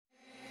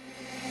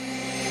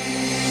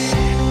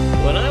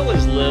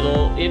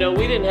we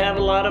didn't have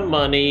a lot of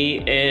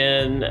money,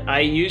 and I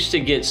used to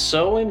get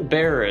so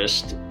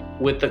embarrassed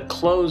with the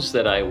clothes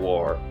that I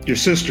wore. Your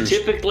sisters.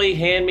 Typically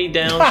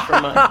hand-me-downs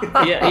from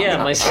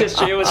my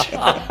sister. It was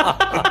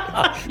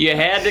you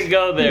had to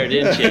go there,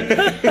 didn't you?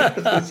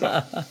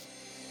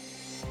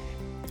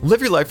 Live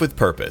your life with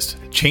purpose,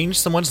 change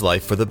someone's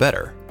life for the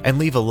better, and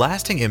leave a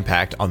lasting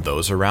impact on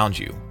those around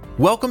you.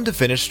 Welcome to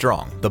Finish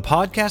Strong, the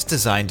podcast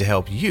designed to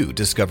help you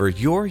discover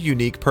your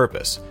unique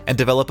purpose and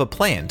develop a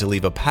plan to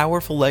leave a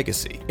powerful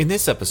legacy. In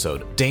this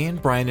episode, Dan,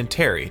 Brian, and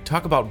Terry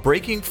talk about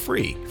breaking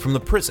free from the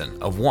prison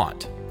of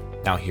want.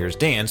 Now here's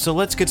Dan, so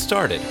let's get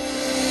started.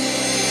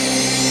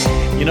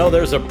 You know,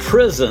 there's a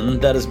prison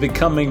that is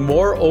becoming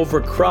more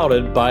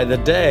overcrowded by the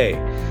day.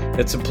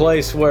 It's a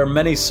place where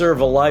many serve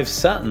a life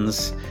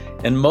sentence,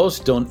 and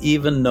most don't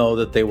even know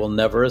that they will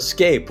never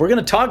escape. We're going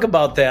to talk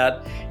about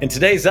that in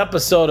today's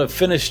episode of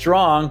Finish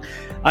Strong.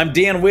 I'm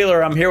Dan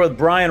Wheeler. I'm here with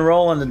Brian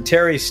Rowland and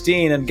Terry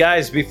Steen. And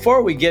guys,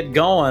 before we get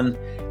going,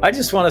 I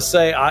just want to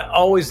say I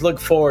always look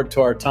forward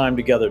to our time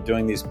together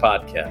doing these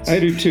podcasts. I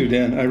do too,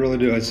 Dan. I really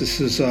do.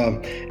 It's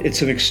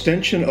an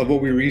extension of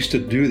what we used to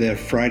do that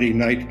Friday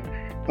Night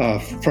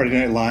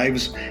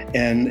Lives,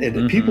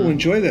 and people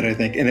enjoy that, I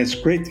think, and it's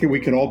great that we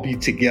can all be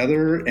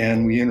together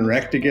and we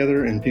interact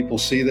together, and people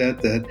see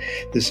that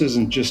this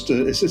isn't just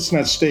it's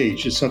not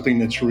staged. It's something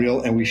that's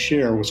real, and we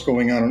share what's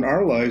going on in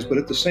our lives, but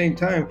at the same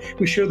time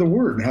we share the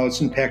word and how it's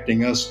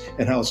impacting us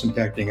and how it's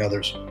impacting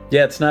others.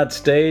 Yeah, it's not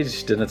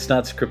staged and it's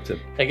not scripted.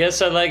 I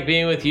guess I like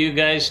being with you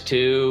guys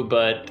too,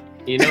 but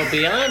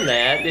beyond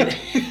that,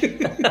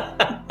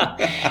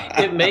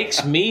 it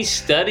makes me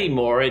study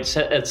more. It's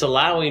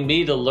allowing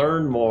me to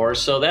learn more,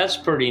 so that's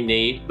pretty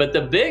neat. But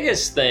the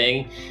biggest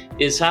thing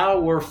is how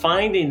we're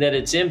finding that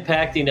it's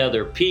impacting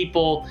other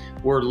people.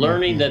 We're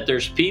learning that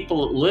there's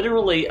people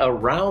literally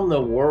around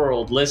the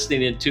world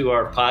listening to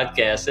our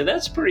podcast, and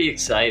that's pretty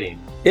exciting.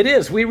 It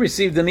is. We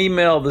received an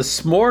email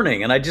this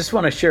morning, and I just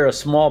want to share a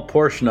small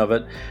portion of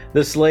it.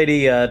 This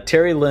lady,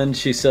 Terry Lynn,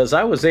 she says,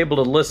 I was able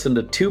to listen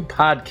to 2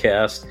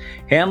 podcasts,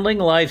 Handling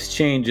Life's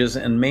Changes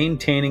and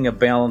Maintaining a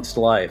Balanced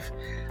Life.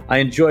 I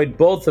enjoyed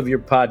both of your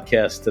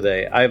podcasts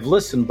today. I've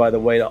listened, by the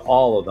way, to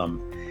all of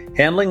them.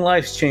 Handling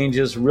Life's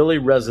Changes really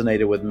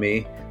resonated with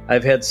me.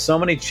 I've had so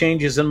many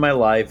changes in my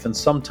life and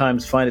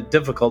sometimes find it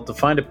difficult to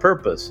find a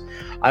purpose.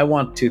 I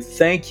want to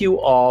thank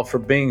you all for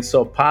being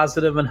so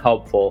positive and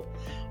helpful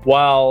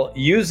while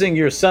using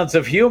your sense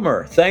of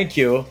humor. Thank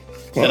you.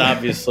 And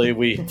obviously,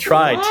 we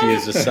try to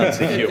use a sense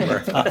of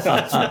humor.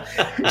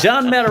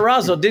 John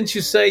Matarazzo, didn't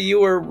you say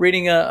you were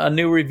reading a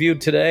new review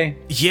today?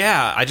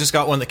 Yeah, I just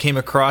got one that came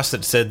across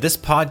that said, this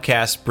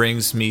podcast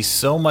brings me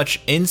so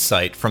much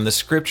insight from the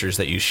scriptures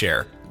that you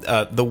share.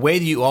 The way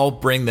that you all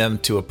bring them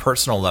to a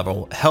personal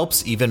level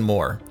helps even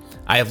more.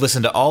 I have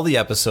listened to all the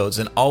episodes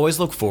and always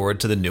look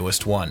forward to the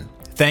newest one.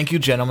 Thank you,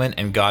 gentlemen,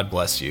 and God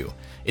bless you.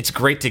 It's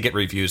great to get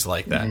reviews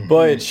like that.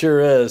 Boy, it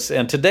sure is.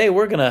 And today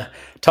we're going to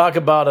talk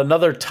about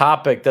another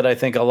topic that I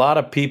think a lot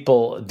of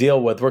people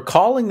deal with. We're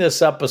calling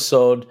this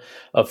episode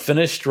of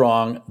Finish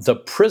Strong, the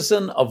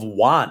prison of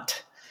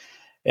want.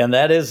 And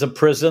that is a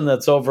prison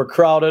that's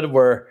overcrowded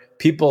where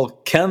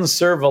people can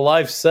serve a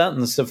life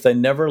sentence if they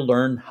never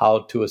learn how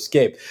to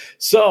escape.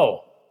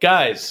 So,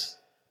 guys,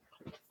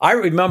 I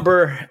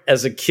remember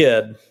as a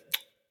kid,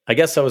 I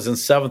guess I was in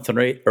 7th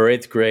or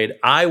 8th grade,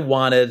 I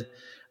wanted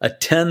a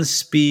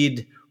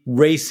 10-speed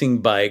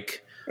racing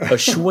bike, a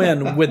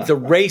Schwinn with the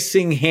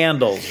racing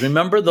handles.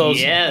 Remember those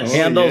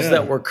handles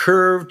that were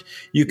curved?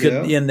 You could,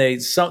 and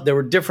there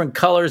were different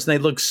colors, and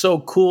they looked so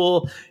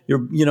cool.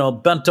 You're,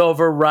 bent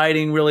over,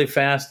 riding really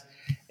fast.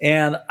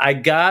 And I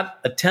got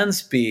a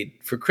 10-speed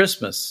for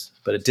Christmas,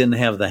 but it didn't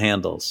have the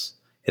handles.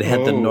 It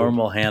had the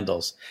normal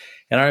handles.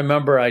 And I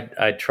remember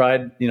I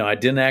tried, I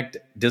didn't act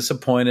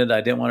disappointed.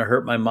 I didn't want to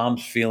hurt my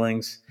mom's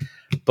feelings.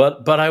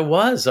 But I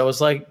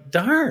was like,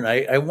 darn,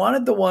 I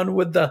wanted the one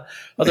with the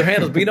other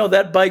handles. But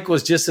that bike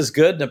was just as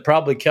good, and it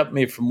probably kept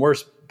me from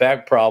worse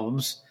back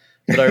problems.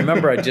 But I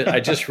remember I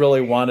just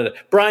really wanted it.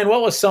 Brian,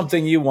 what was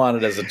something you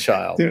wanted as a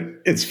child?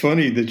 It's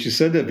funny that you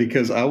said that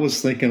because I was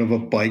thinking of a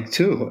bike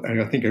too.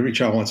 I think every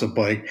child wants a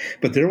bike.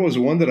 But there was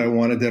one that I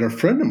wanted that a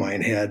friend of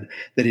mine had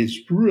that is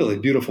really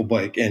beautiful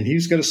bike. And he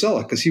was going to sell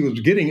it because he was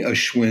getting a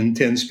Schwinn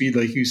 10-speed,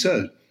 like you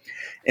said.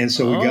 And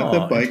so we got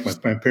the bike.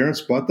 My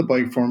parents bought the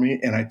bike for me,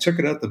 and I took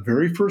it out the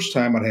very first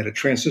time. I had a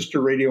transistor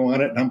radio on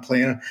it, and I'm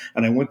playing.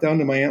 And I went down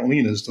to my Aunt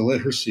Lena's to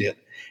let her see it.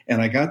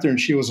 And I got there, and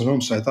she wasn't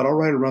home. So I thought I'll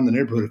ride around the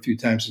neighborhood a few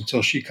times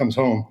until she comes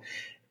home.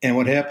 And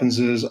what happens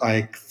is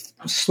I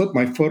slip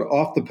my foot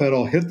off the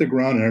pedal, hit the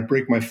ground, and I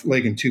break my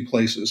leg in 2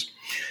 places.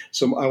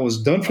 So I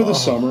was done for the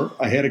summer.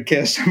 I had a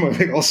cast on my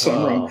leg all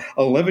summer. I'm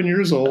 11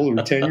 years old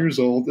or 10 years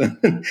old,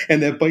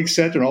 and that bike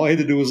sat there, and all I had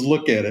to do was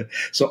look at it.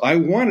 So I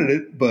wanted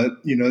it, but,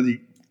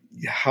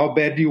 how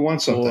bad do you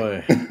want something?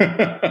 Boy.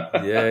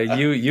 Yeah,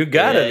 you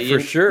got it for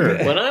sure.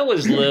 When I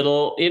was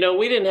little,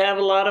 we didn't have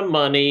a lot of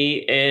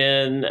money,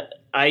 and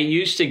I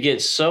used to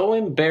get so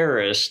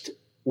embarrassed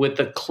with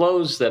the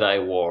clothes that I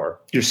wore.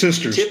 Your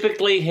sisters.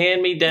 Typically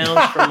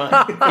hand-me-downs from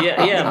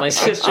my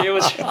sister. It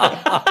was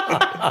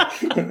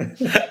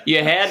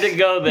you had to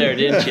go there,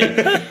 didn't you?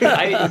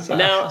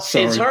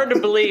 It's hard to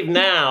believe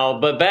now,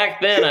 but back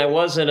then I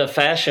wasn't a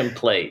fashion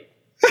plate.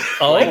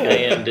 Like I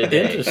am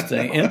today.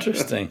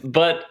 Interesting.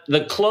 But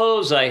the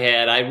clothes I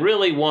had, I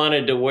really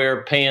wanted to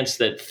wear pants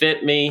that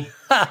fit me.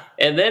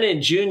 And then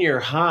in junior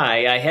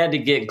high, I had to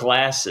get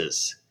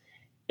glasses.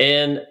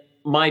 And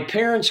my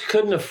parents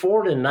couldn't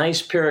afford a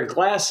nice pair of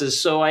glasses,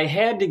 so I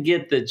had to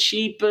get the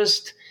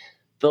cheapest,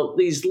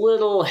 these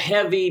little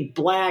heavy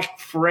black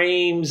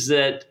frames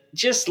that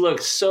just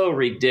look so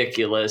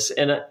ridiculous.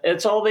 And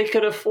it's all they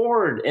could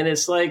afford. And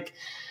it's like,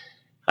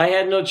 I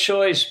had no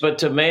choice but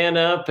to man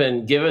up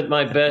and give it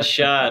my best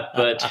shot,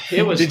 but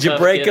it was Did you tough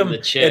break getting them? the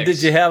chicks. And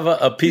did you have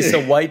a piece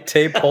of white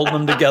tape holding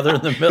them together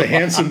in the middle? The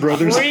Hanson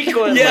brothers.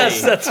 Frequently.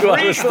 Yes, that's what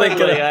I was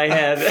thinking. I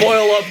had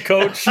Foil up,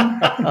 coach.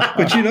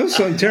 But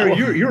so Terry,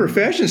 you're a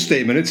fashion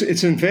statement.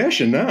 It's in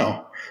fashion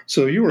now.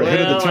 So you were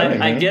ahead of the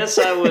time. I guess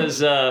I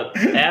was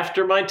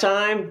after my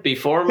time,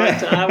 before my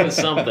time. I was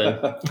something.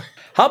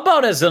 How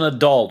about as an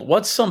adult?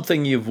 What's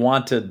something you've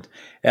wanted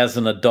as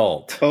an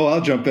adult? Oh,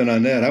 I'll jump in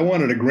on that. I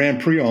wanted a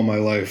Grand Prix all my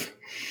life.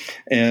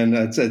 And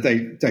I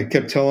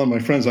kept telling my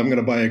friends I'm going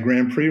to buy a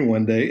Grand Prix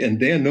one day. And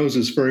Dan knows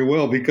this very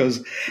well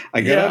because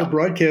I got out of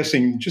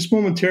broadcasting just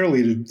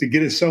momentarily to get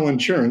to sell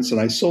insurance. And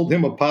I sold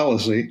him a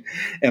policy.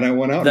 And I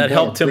went out and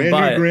bought a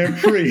brand new Grand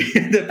Prix.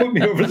 That put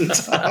me over the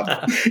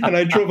top. And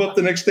I drove up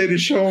the next day to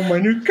show him my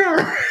new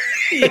car.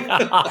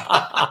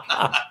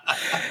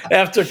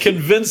 After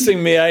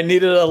convincing me I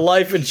needed a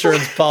life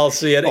insurance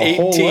policy at 18. A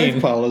whole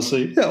life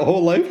policy. Yeah, a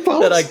whole life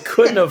policy. That I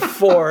couldn't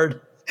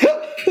afford.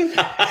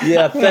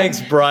 Yeah,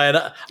 thanks, Brian.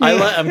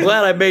 I'm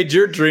glad I made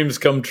your dreams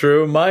come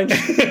true. Mine.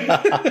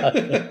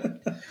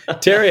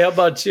 Terry, how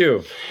about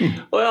you?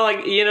 Well,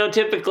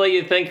 typically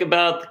you think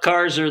about the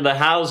cars or the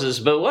houses,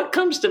 but what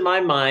comes to my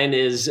mind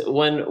is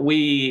when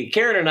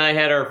Karen and I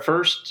had our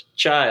first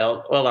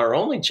child, well, our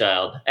only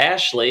child,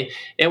 Ashley,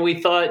 and we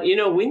thought,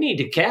 we need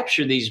to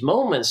capture these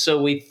moments.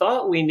 So we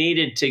thought we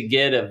needed to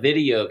get a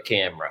video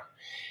camera.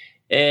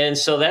 And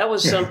so that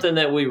was something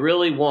that we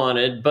really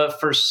wanted. But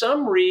for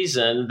some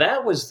reason,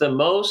 that was the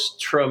most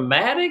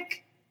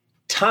traumatic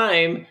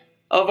time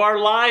of our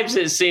lives.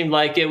 It seemed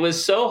like it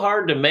was so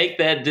hard to make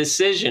that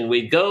decision.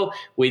 We'd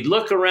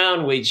look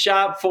around, we'd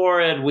shop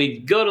for it,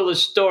 we'd go to the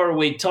store,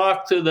 we'd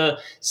talk to the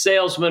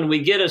salesman,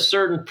 we'd get a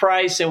certain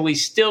price, and we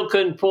still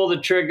couldn't pull the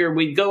trigger.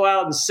 We'd go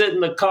out and sit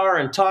in the car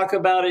and talk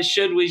about it.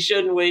 Should we,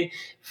 shouldn't we?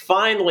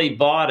 Finally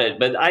bought it.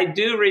 But I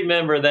do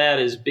remember that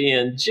as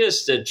being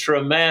just a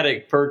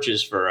traumatic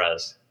purchase for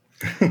us.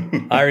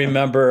 I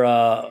remember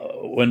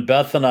when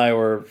Beth and I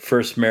were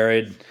first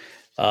married,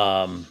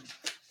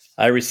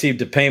 I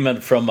received a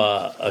payment from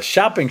a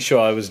shopping show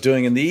I was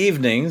doing in the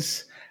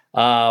evenings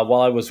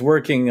while I was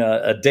working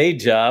a day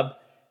job.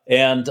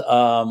 And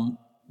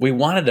we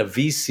wanted a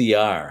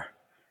VCR.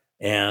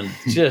 And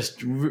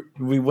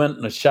we went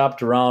and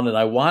shopped around, and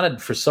I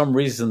wanted, for some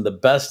reason, the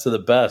best of the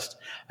best.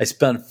 I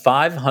spent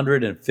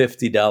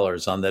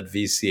 $550 on that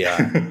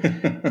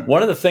VCR.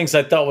 One of the things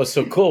I thought was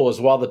so cool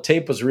was while the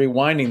tape was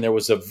rewinding, there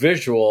was a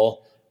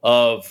visual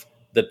of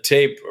the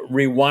tape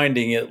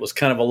rewinding. It was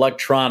kind of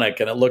electronic,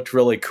 and it looked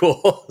really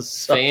cool.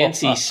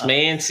 Fancy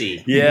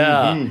smancy.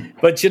 Yeah. Mm-hmm.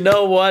 But you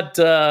know what?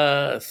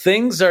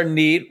 Things are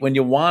neat when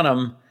you want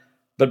them.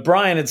 But,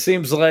 Brian, it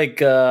seems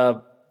like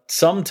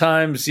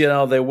sometimes,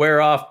 they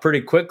wear off pretty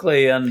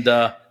quickly, and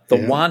the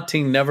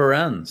wanting never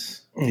ends.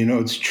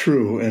 It's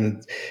true.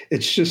 And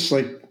it's just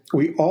like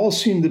we all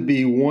seem to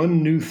be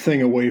one new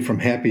thing away from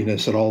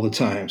happiness at all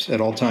times.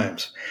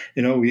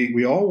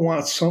 We all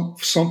want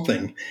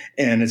something,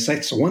 and it's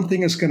like, so one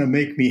thing is going to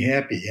make me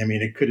happy. I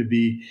mean, it could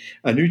be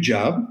a new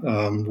job.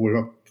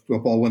 We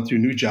all went through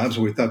new jobs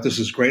and we thought, this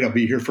is great, I'll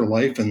be here for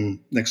life. And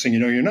next thing you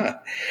know, you're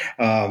not.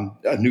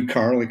 A new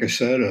car, like I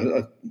said,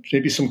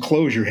 maybe some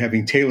clothes you're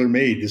having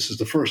tailor-made. This is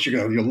the first,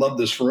 you'll love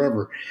this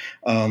forever.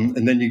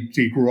 And then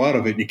you grow out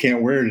of it and you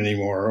can't wear it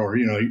anymore. Or,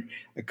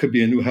 it could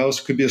be a new house,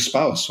 it could be a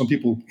spouse. Some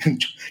people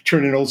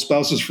turn in old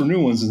spouses for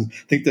new ones and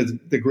think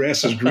that the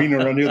grass is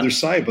greener on the other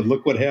side, but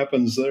look what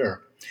happens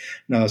there.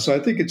 No, so I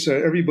think it's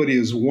everybody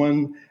is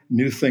one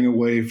new thing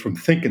away from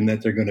thinking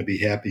that they're going to be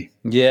happy.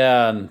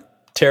 Yeah, and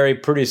Terry,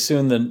 pretty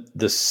soon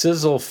the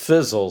sizzle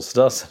fizzles,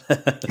 doesn't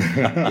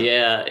it?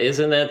 Yeah,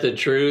 isn't that the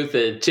truth?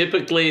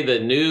 Typically, the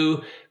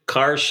new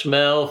car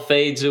smell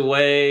fades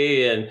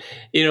away. And,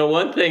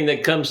 one thing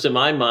that comes to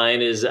my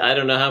mind is, I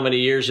don't know how many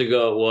years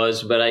ago it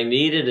was, but I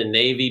needed a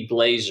Navy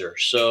blazer.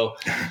 So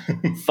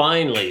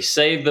finally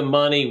saved the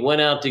money,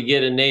 went out to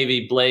get a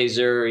Navy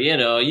blazer.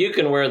 You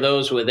can wear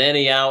those with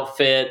any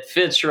outfit,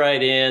 fits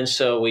right in.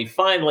 So we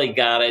finally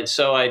got it.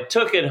 So I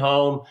took it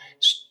home,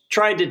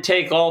 tried to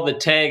take all the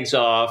tags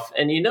off.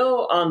 And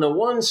on the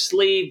one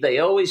sleeve, they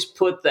always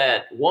put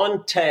that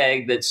one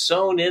tag that's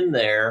sewn in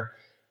there.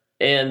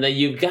 And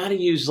you've got to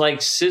use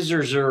like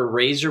scissors or a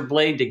razor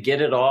blade to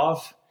get it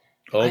off.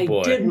 Oh,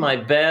 boy. I did my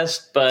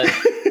best, but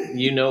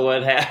you know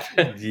what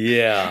happened?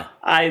 Yeah.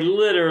 I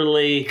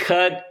literally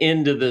cut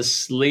into the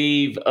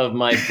sleeve of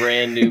my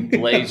brand new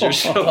blazer.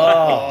 So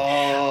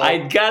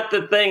I got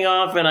the thing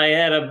off and I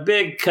had a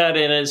big cut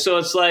in it. So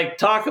it's like,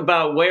 talk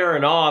about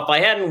wearing off. I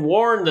hadn't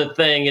worn the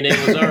thing and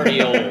it was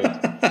already old.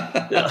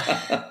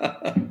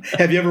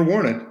 Have you ever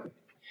worn it?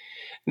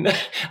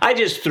 I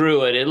just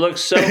threw it. It looked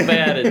so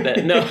bad at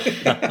that. No.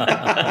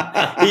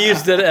 He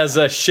used it as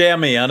a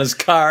chamois on his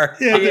car.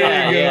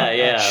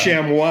 Yeah.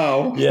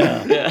 ShamWow.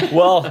 Yeah.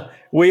 Well,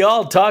 we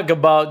all talk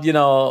about,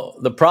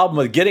 the problem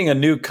with getting a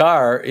new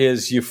car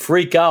is you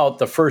freak out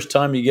the first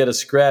time you get a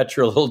scratch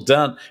or a little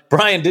dent.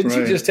 Brian, didn't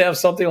you just have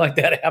something like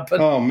that happen?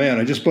 Oh,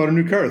 man, I just bought a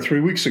new car 3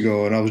 weeks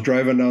ago, and I was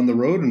driving down the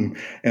road, and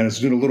it's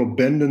doing a little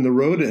bend in the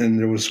road, and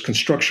there was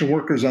construction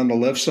workers on the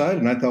left side,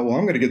 and I thought, well,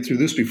 I'm going to get through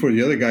this before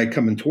the other guy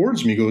coming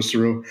towards me goes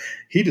through.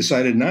 He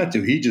decided not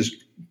to. He just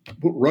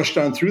rushed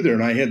on through there,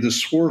 and I had to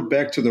swerve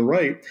back to the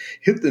right,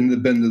 hit in the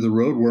bend of the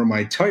road where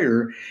my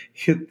tire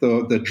hit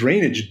the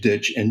drainage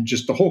ditch, and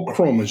just the whole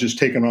chrome was just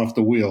taken off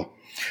the wheel.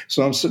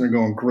 So I'm sitting there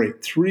going,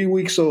 great, 3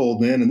 weeks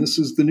old, man, and this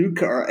is the new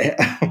car.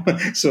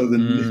 So the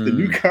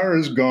new car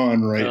is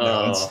gone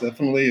now. It's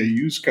definitely a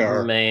used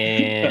car.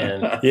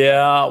 Man.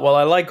 Yeah, well,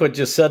 I like what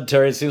you said,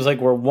 Terry. It seems like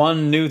we're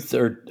one new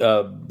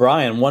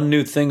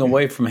thing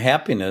away from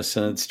happiness,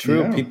 and it's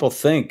true. Yeah. People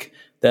think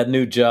that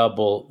new job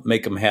will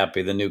make them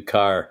happy, the new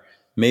car,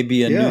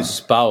 maybe a new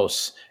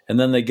spouse, and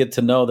then they get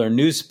to know their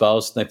new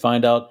spouse, and they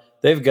find out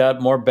they've got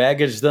more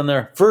baggage than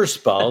their first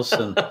spouse,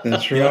 and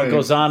That's right. It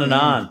goes on and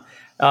on.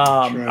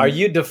 Right. Are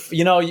you,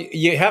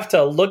 you have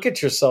to look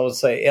at yourself and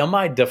say, am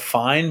I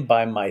defined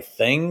by my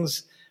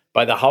things,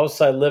 by the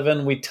house I live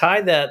in? We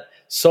tie that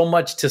so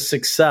much to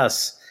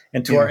success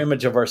and to our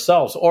image of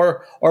ourselves,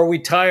 or we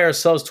tie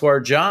ourselves to our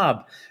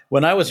job.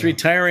 When I was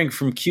retiring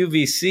from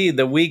QVC,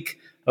 the week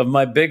of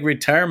my big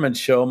retirement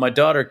show, my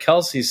daughter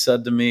Kelsey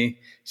said to me,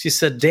 she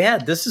said,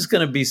 Dad, this is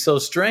going to be so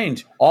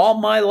strange. All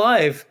my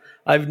life,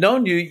 I've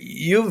known you.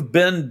 You've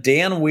been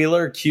Dan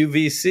Wheeler,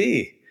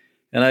 QVC.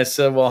 And I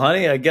said, well,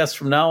 honey, I guess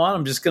from now on,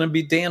 I'm just going to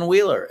be Dan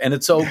Wheeler. And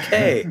it's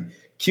okay.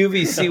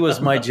 QVC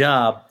was my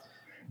job,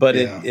 but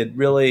it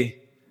really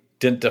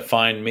didn't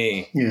define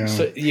me. Yeah.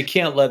 So you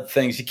can't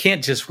you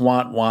can't just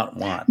want.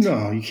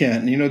 No, you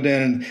can't.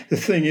 Dan, the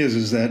thing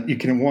is that you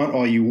can want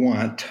all you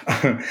want,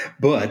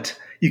 but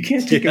you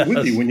can't take it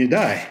with you when you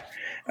die.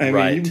 I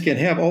mean, you can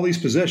have all these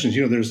possessions.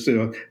 There's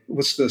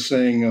what's the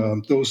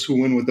saying? Those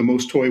who win with the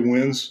most toy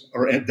wins,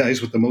 or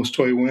dies with the most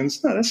toy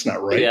wins. No, that's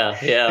not right.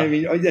 Yeah. I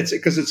mean, that's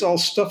because it's all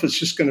stuff that's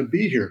just going to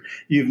be here.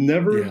 You've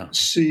never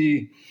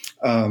see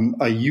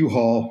a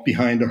U-Haul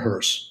behind a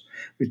hearse.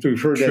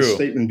 We've heard that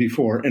statement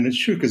before, and it's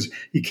true because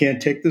you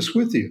can't take this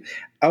with you.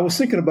 I was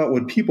thinking about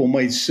what people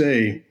might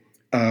say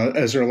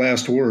as their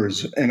last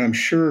words, and I'm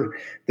sure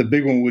the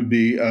big one would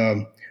be,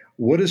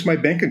 "What is my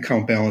bank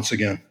account balance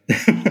again?"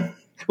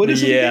 What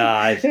is it?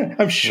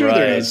 I'm sure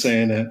they're not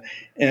saying that.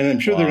 And I'm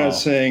sure they're not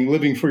saying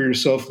living for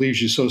yourself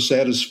leaves you so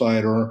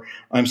satisfied, or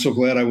I'm so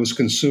glad I was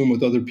consumed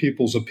with other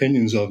people's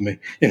opinions of me.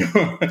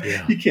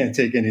 You can't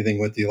take anything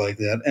with you like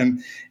that.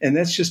 And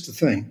that's just the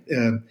thing.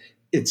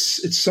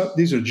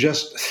 These are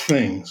just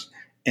things.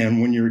 And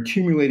when you're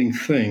accumulating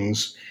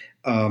things,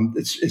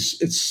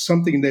 it's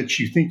something that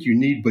you think you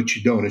need, but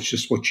you don't. It's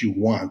just what you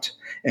want.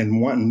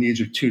 And want and needs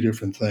are two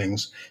different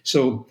things.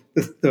 So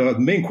the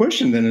main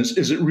question then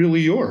is it really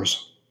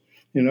yours?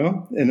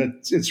 And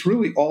it's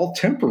really all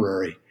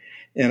temporary.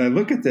 And I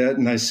look at that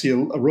and I see a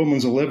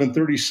Romans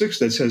 11:36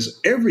 that says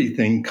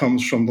everything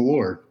comes from the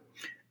Lord,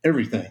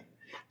 everything.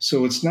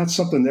 So it's not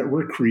something that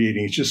we're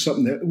creating. It's just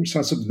it's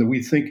not something that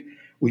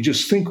we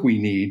just think we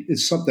need.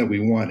 It's something that we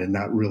want and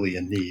not really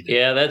a need.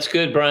 Yeah, that's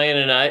good, Brian.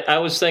 And I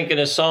was thinking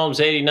of Psalms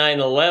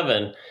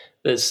 89:11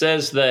 that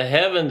says the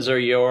heavens are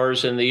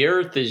yours and the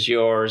earth is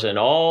yours and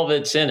all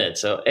that's in it.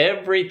 So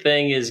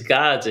everything is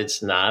God's.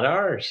 It's not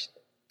ours.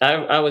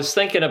 I was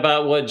thinking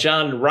about what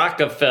John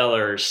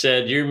Rockefeller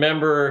said. You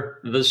remember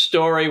the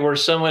story where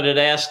someone had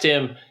asked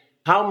him,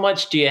 how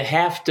much do you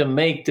have to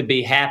make to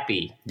be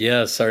happy?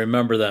 Yes, I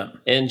remember that.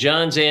 And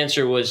John's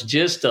answer was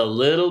just a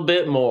little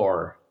bit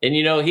more. And,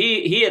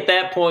 he at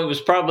that point was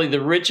probably the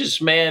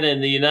richest man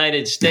in the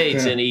United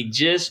States, and he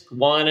just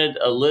wanted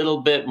a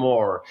little bit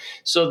more.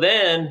 So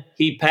then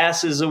he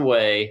passes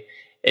away,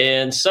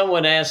 and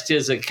someone asked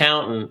his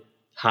accountant,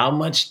 how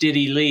much did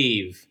he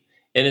leave?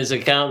 And his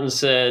accountant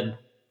said,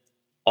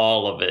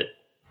 all of it.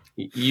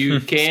 You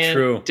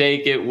can't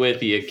take it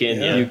with you, can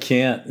you? You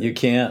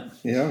can't.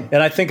 Yeah.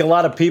 And I think a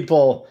lot of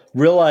people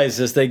realize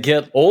as they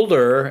get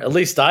older, at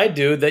least I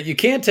do, that you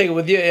can't take it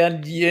with you.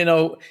 And,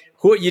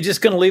 you're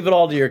just going to leave it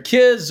all to your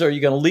kids, or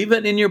you're going to leave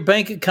it in your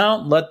bank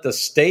account and let the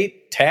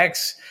state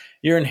tax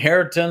your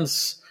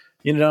inheritance,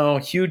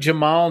 huge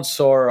amounts,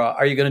 or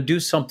are you going to do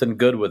something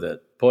good with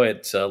it? Boy,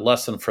 it's a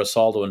lesson for us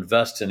all to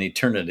invest in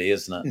eternity,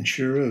 isn't it? It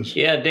sure is.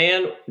 Yeah,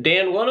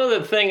 Dan, one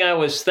other thing I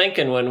was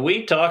thinking when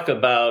we talk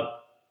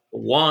about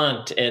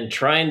want and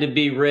trying to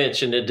be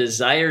rich and a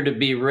desire to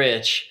be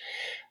rich,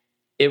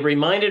 it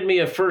reminded me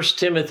of 1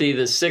 Timothy,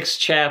 the 6th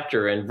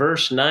chapter, and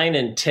verse 9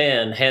 and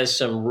 10 has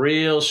some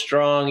real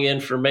strong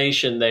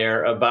information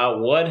there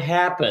about what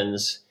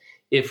happens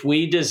if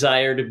we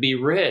desire to be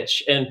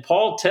rich. And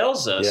Paul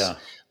tells us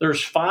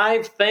there's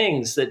 5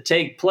 things that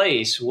take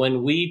place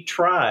when we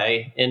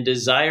try and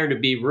desire to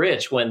be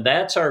rich. When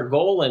that's our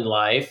goal in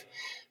life,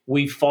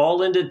 we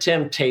fall into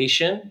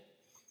temptation,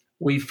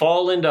 we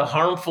fall into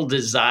harmful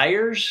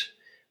desires,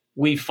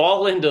 we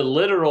fall into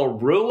literal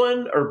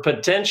ruin or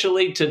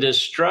potentially to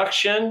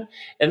destruction.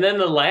 And then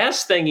the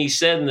last thing he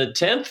said in the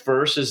 10th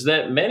verse is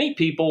that many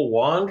people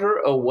wander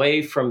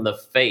away from the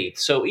faith.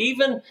 So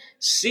even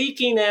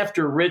seeking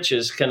after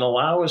riches can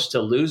allow us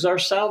to lose our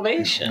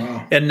salvation.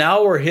 Wow. And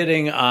now we're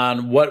hitting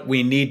on what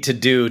we need to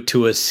do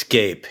to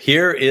escape.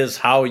 Here is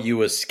how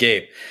you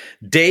escape.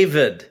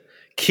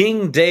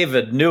 King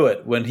David knew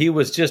it when he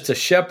was just a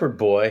shepherd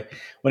boy.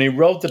 When he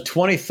wrote the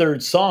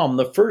 23rd Psalm,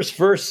 the first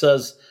verse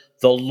says,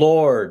 "The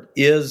Lord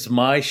is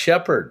my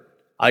shepherd.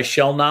 I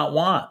shall not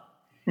want."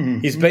 Mm-hmm.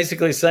 He's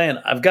basically saying,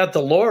 I've got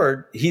the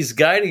Lord. He's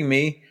guiding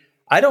me.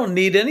 I don't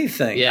need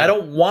anything. Yeah. I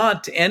don't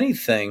want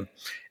anything.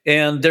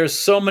 And there's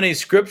so many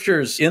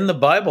scriptures in the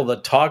Bible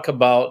that talk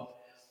about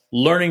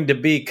learning to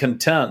be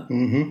content.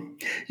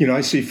 Mm-hmm.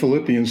 I see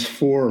Philippians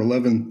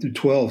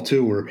 4:11-12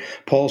 too, where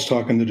Paul's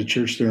talking to the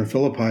church there in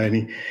Philippi,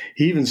 and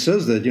he even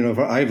says that, if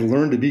I've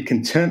learned to be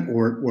content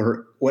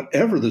where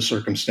whatever the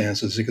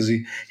circumstances, because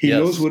he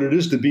knows what it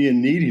is to be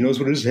in need. He knows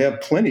what it is to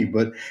have plenty,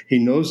 but he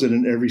knows that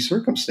in every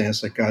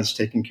circumstance that God's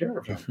taking care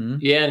of him. Mm-hmm.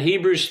 Yeah, and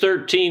Hebrews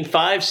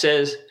 13:5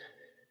 says,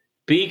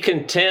 be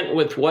content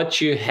with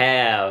what you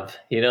have.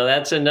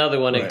 That's another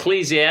one. Right.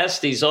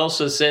 Ecclesiastes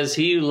also says,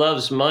 he who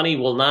loves money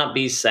will not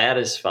be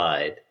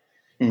satisfied.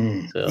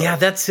 Mm. So. Yeah,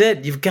 that's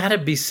it. You've got to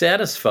be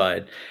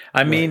satisfied.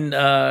 I mean,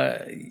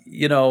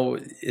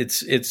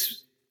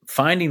 it's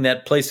finding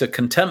that place of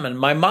contentment.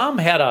 My mom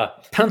had a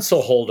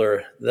pencil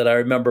holder that I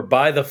remember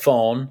by the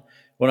phone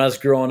when I was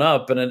growing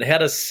up, and it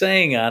had a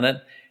saying on it,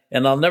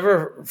 and I'll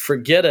never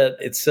forget it.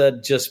 It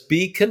said, just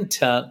be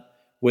content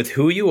with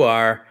who you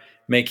are.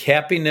 Make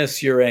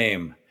happiness your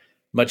aim.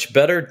 Much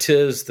better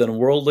 'tis than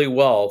worldly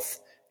wealth,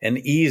 and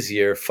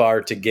easier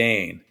far to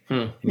gain.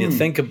 And you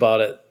think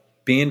about it,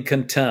 being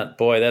content,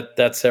 boy,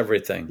 that's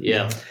everything.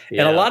 Yeah.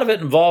 And a lot of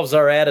it involves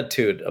our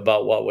attitude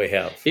about what we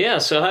have. Yeah,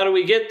 so how do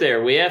we get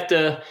there? We have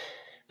to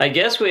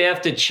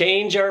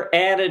change our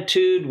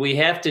attitude. We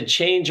have to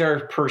change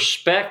our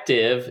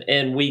perspective,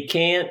 and we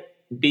can't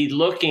be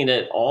looking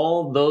at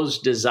all those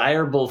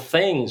desirable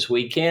things.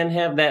 We can't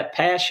have that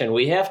passion.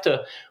 We have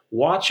to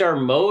watch our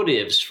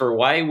motives for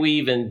why we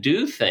even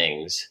do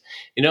things.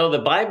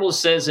 The Bible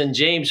says in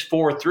James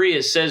 4:3,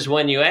 it says,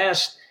 when you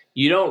ask,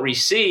 you don't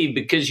receive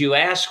because you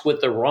ask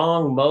with the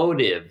wrong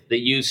motive,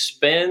 that you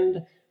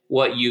spend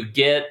what you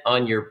get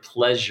on your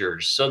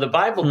pleasures. So the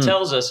Bible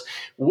tells us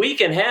we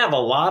can have a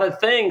lot of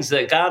things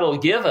that God will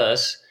give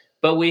us,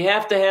 but we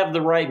have to have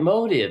the right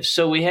motive.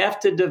 So we have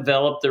to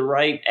develop the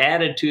right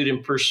attitude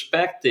and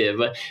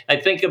perspective. I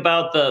think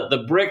about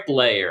the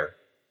bricklayer.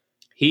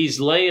 He's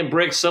laying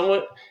bricks.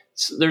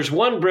 There's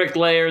one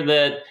bricklayer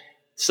that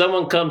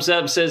someone comes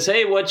up and says,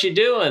 hey, what you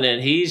doing?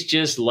 And he's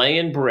just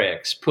laying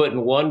bricks,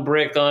 putting one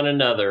brick on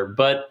another.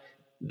 But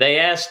they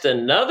asked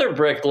another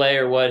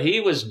bricklayer what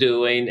he was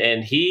doing,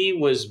 and he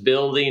was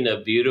building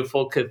a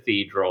beautiful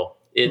cathedral.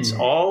 It's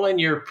all in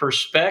your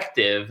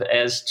perspective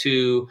as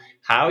to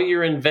how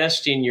you're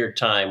investing your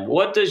time.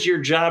 What does your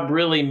job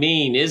really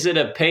mean? Is it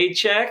a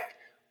paycheck,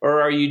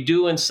 or are you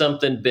doing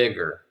something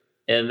bigger?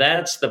 And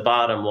that's the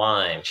bottom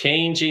line,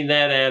 changing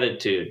that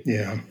attitude.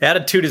 Yeah.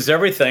 Attitude is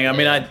everything. I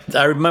mean,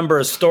 I remember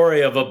a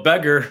story of a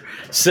beggar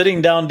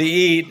sitting down to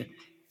eat,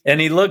 and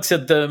he looks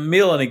at the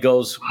meal and he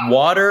goes,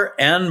 water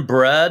and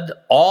bread,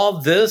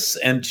 all this,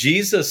 and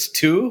Jesus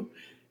too?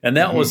 And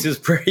that was his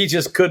prayer. He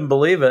just couldn't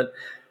believe it.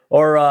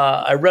 Or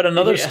I read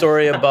another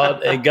story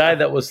about a guy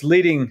that was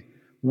leading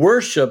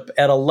worship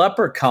at a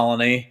leper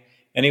colony,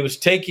 and he was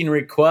taking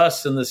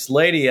requests, and this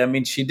lady, I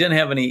mean, she didn't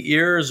have any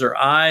ears or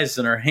eyes,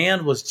 and her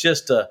hand was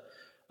just a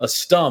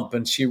stump,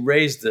 and she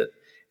raised it,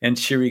 and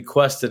she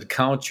requested,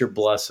 count your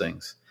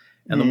blessings.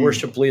 And the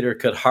worship leader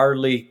could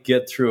hardly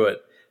get through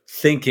it,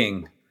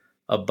 thinking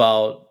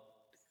about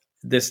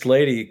this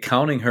lady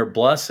counting her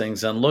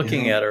blessings and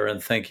looking at her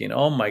and thinking,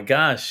 oh my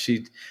gosh,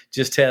 she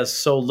just has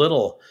so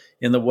little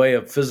in the way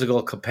of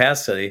physical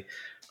capacity.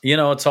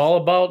 It's all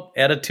about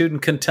attitude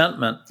and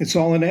contentment. It's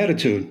all in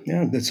attitude.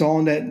 Yeah, it's all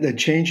in that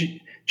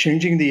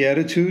changing the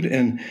attitude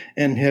and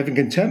having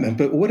contentment.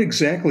 But what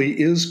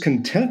exactly is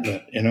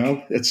contentment?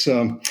 It's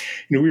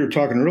we were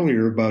talking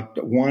earlier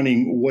about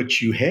wanting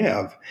what you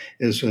have.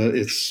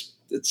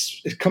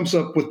 It comes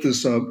up with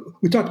this.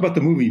 We talked about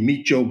the movie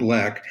Meet Joe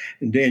Black,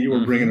 and Dan, you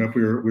were bringing it up.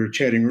 We were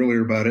chatting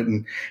earlier about it,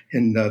 and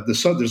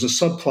there's a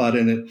subplot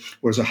in it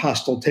where there's a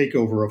hostile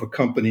takeover of a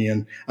company,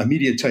 and a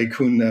media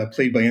tycoon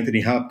played by Anthony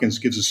Hopkins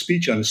gives a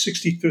speech on his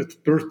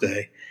 65th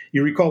birthday.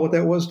 You recall what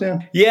that was,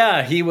 Dan?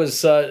 Yeah, he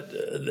was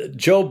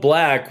Joe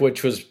Black,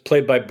 which was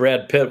played by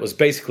Brad Pitt, was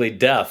basically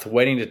death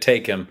waiting to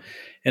take him,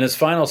 and his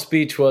final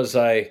speech was,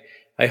 "I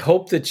I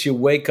hope that you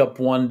wake up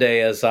one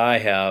day, as I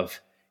have,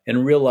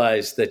 and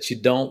realize that you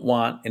don't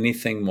want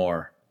anything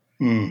more.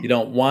 You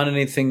don't want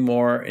anything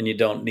more, and you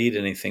don't need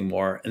anything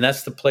more. And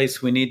that's the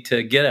place we need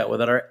to get at with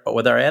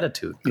our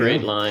attitude.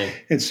 Great line.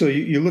 And so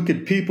you look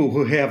at people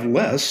who have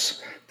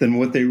less than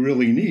what they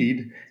really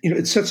need.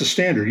 It sets a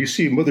standard. You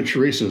see Mother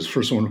Teresa's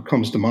first one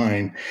comes to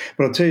mind.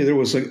 But I'll tell you, there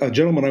was a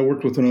gentleman I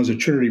worked with when I was at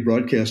Trinity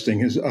Broadcasting,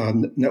 his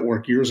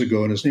network years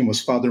ago, and his name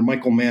was Father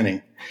Michael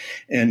Manning.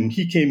 And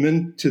he came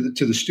into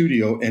the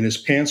studio, and his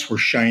pants were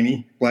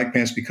shiny, black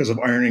pants, because of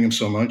ironing them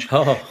so much.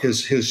 Oh.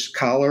 His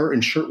collar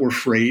and shirt were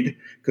frayed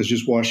because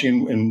just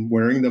washing and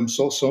wearing them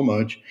so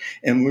much.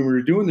 And when we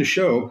were doing the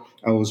show,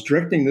 I was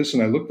directing this,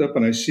 and I looked up,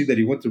 and I see that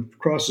he went to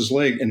cross his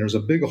leg, and there's a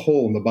big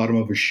hole in the bottom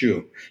of his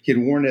shoe. He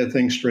had worn that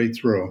thing straight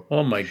through.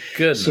 Oh, my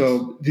goodness.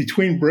 So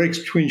between breaks,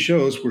 between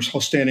shows, we're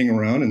all standing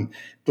around, and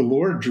the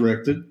Lord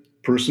directed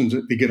persons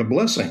to get a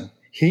blessing.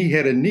 He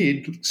had a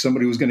need,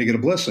 somebody was going to get a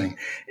blessing,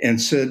 and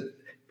said,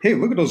 hey,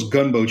 look at those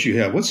gunboats you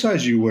have. What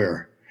size do you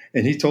wear?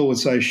 And he told what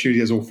size shoe. He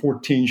has a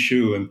 14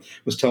 shoe, and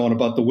was telling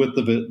about the width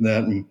of it and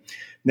that. And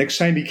next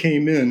time he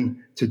came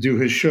in to do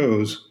his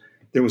shows,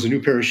 there was a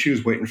new pair of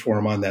shoes waiting for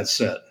him on that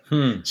set.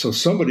 So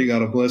somebody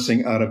got a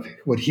blessing out of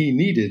what he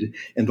needed,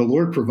 and the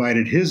Lord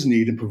provided his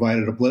need and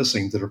provided a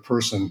blessing to the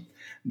person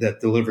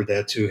that delivered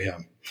that to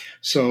him.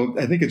 So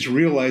I think it's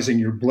realizing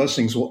your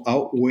blessings will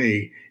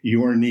outweigh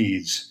your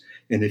needs.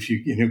 And if you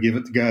give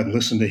it to God and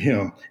listen to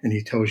him, and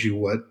he tells you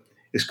what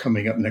is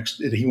coming up next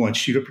that he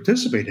wants you to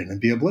participate in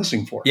and be a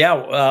blessing for.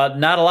 Yeah,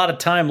 not a lot of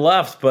time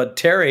left, but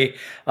Terry,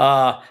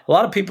 a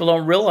lot of people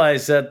don't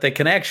realize that they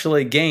can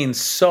actually gain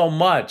so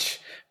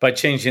much by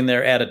changing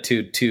their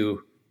attitude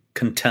to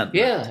contentment.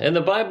 Yeah, and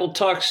the Bible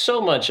talks so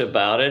much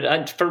about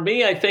it. For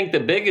me, I think the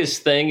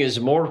biggest thing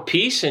is more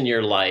peace in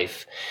your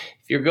life.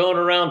 If you're going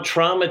around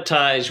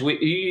traumatized,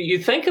 you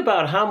think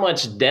about how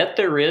much debt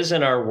there is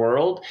in our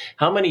world,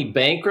 how many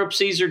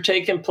bankruptcies are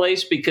taking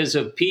place because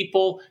of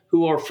people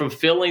who are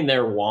fulfilling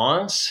their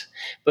wants.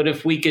 But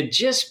if we could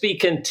just be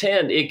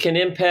content, it can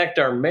impact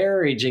our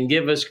marriage and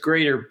give us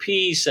greater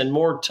peace and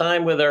more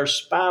time with our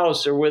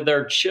spouse or with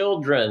our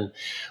children.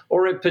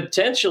 Or it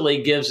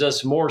potentially gives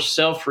us more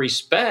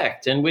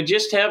self-respect, and we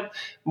just have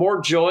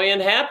more joy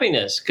and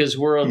happiness because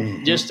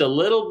we're just a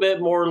little bit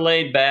more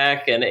laid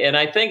back. And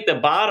I think the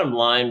bottom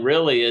line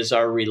really is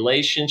our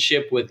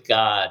relationship with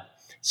God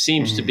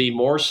seems to be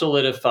more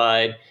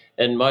solidified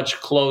and much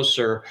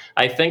closer.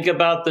 I think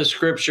about the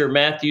scripture,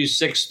 Matthew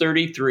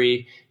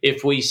 6:33,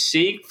 if we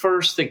seek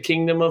first the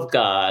kingdom of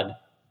God,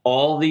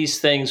 all these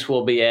things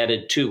will be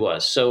added to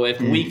us. So if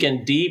we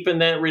can deepen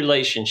that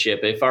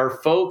relationship, if our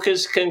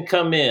focus can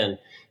come in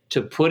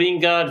to putting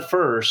God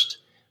first,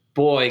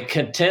 boy,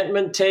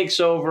 contentment takes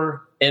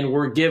over, and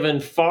we're given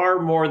far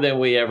more than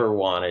we ever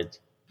wanted.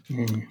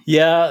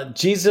 Yeah,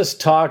 Jesus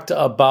talked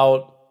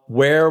about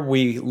where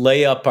we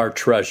lay up our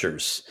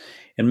treasures.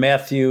 In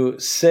Matthew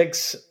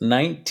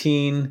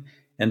 6:19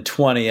 and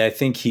 20, I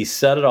think he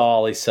said it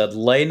all. He said,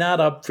 lay not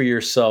up for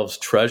yourselves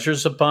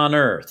treasures upon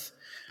earth,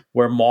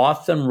 where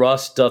moth and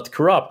rust doth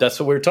corrupt. That's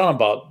what we were talking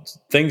about.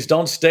 Things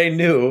don't stay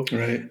new.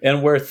 Right.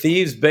 And where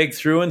thieves break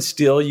through and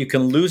steal, you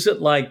can lose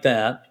it like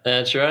that.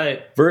 That's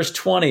right. Verse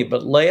 20,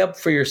 but lay up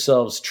for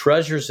yourselves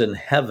treasures in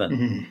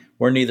heaven,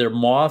 where neither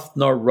moth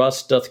nor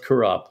rust doth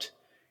corrupt,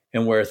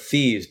 and where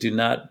thieves do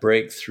not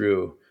break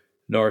through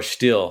nor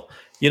steal.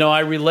 You know,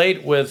 I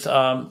relate with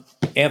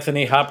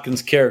Anthony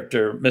Hopkins'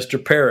 character,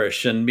 Mr.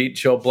 Parrish, in Meet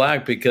Joe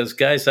Black, because,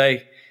 guys,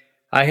 I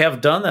have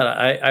done that.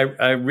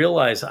 I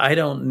realize I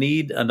don't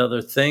need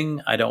another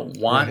thing. I don't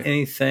want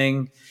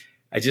anything.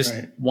 I just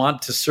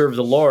want to serve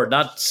the Lord.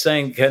 Not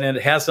saying, and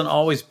it hasn't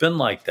always been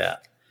like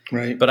that.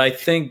 Right. But I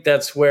think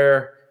that's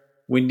where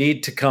we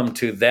need to come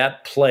to,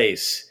 that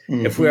place,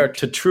 if we are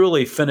to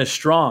truly finish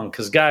strong.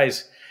 Because,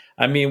 guys,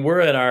 I mean,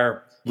 we're in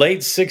our late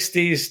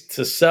 60s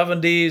to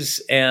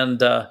 70s,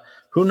 and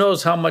who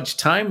knows how much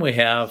time we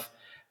have.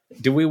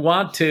 Do we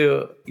want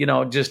to,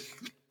 just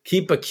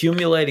keep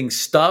accumulating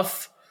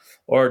stuff?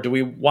 Or do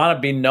we want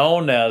to be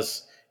known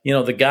as,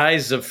 the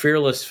guys of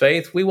fearless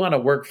faith? We want to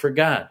work for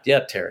God. Yeah,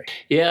 Terry.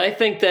 Yeah, I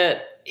think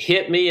that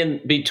hit me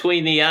in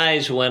between the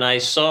eyes when I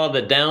saw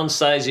the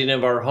downsizing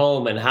of our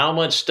home and how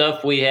much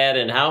stuff we had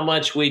and how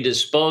much we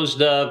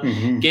disposed of,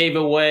 gave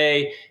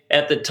away.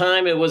 At the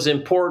time, it was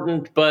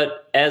important,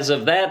 but as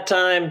of that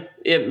time,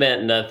 it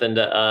meant nothing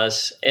to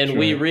us. And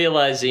we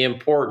realized the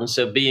importance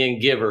of being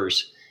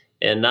givers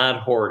and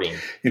not hoarding.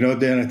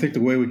 Dan, I think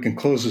the way we can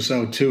close this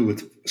out, too,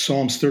 with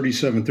Psalms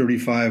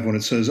 37:35, when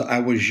it says, I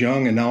was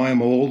young and now I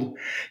am old,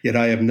 yet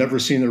I have never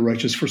seen the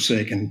righteous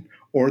forsaken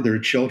or their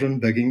children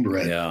begging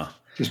bread. Yeah.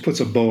 Just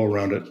puts a bow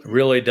around it. It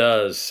really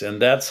does.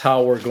 And that's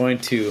how we're going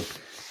to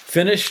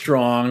finish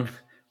strong,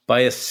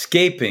 by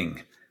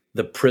escaping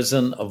the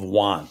prison of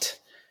want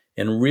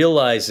and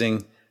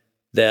realizing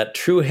that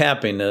true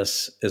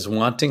happiness is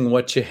wanting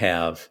what you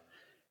have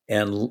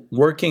and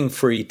working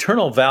for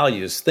eternal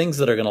values, things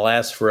that are going to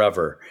last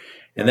forever.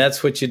 And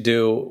that's what you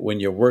do when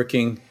you're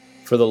working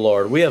for the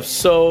Lord. We have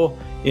so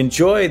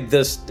enjoyed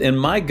this, and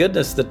my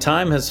goodness, the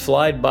time has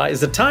flied by. Is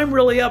the time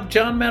really up,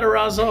 John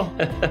Matarazzo?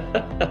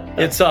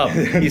 It's up.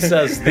 He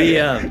says, the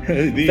end.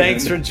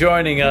 Thanks for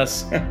joining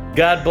us.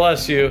 God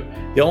bless you.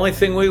 The only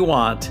thing we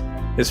want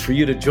is for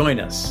you to join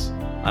us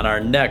on our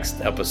next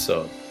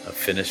episode of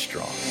Finish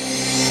Strong.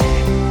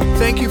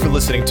 Thank you for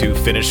listening to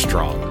Finish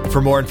Strong.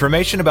 For more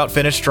information about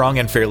Finish Strong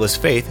and Fearless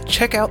Faith,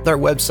 check out their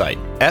website,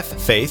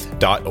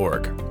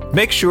 ffaith.org.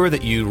 Make sure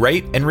that you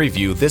rate and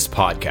review this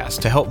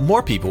podcast to help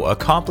more people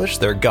accomplish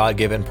their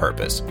God-given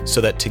purpose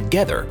so that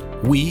together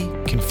we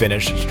can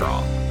finish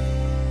strong.